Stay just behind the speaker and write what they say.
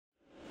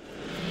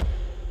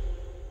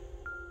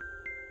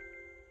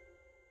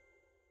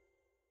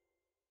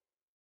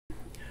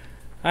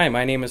Hi,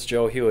 my name is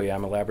Joe Huey.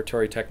 I'm a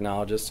laboratory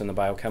technologist in the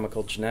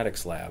Biochemical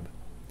Genetics Lab.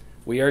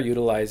 We are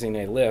utilizing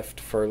a lift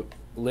for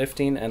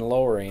lifting and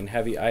lowering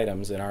heavy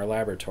items in our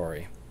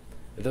laboratory.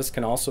 This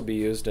can also be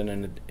used in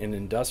an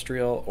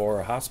industrial or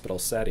a hospital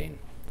setting.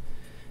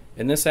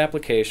 In this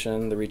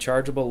application, the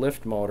rechargeable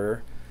lift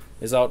motor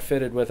is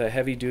outfitted with a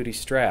heavy-duty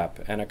strap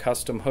and a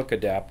custom hook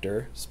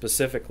adapter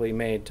specifically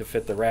made to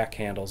fit the rack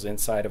handles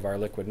inside of our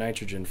liquid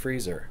nitrogen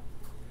freezer.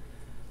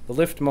 The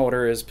lift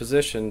motor is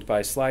positioned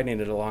by sliding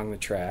it along the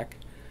track,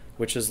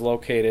 which is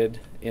located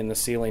in the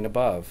ceiling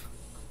above.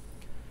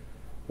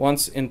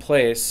 Once in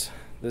place,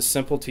 this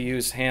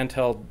simple-to-use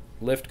handheld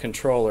lift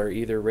controller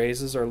either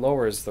raises or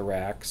lowers the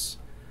racks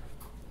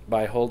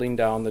by holding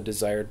down the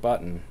desired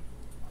button.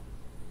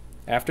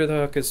 After the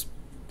hook is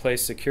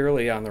placed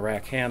securely on the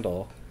rack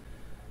handle,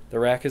 the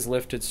rack is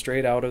lifted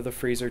straight out of the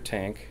freezer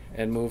tank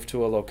and moved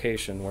to a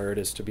location where it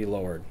is to be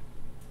lowered.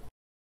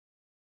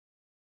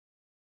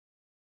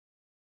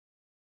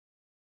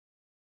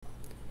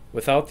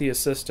 Without the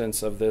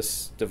assistance of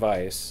this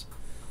device,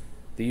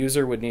 the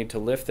user would need to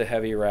lift the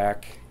heavy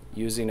rack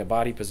using a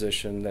body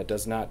position that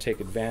does not take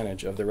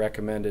advantage of the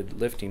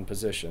recommended lifting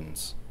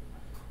positions.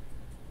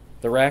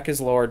 The rack is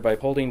lowered by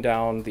holding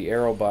down the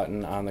arrow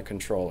button on the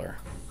controller.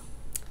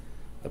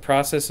 The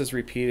process is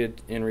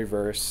repeated in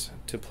reverse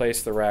to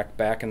place the rack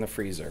back in the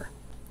freezer.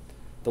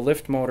 The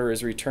lift motor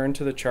is returned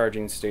to the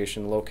charging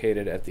station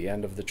located at the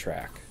end of the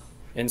track.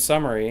 In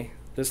summary,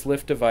 this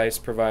lift device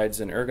provides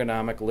an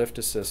ergonomic lift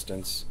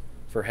assistance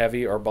for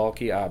heavy or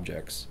bulky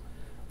objects,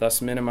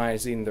 thus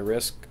minimizing the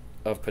risk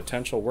of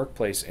potential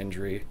workplace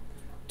injury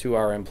to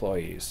our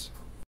employees.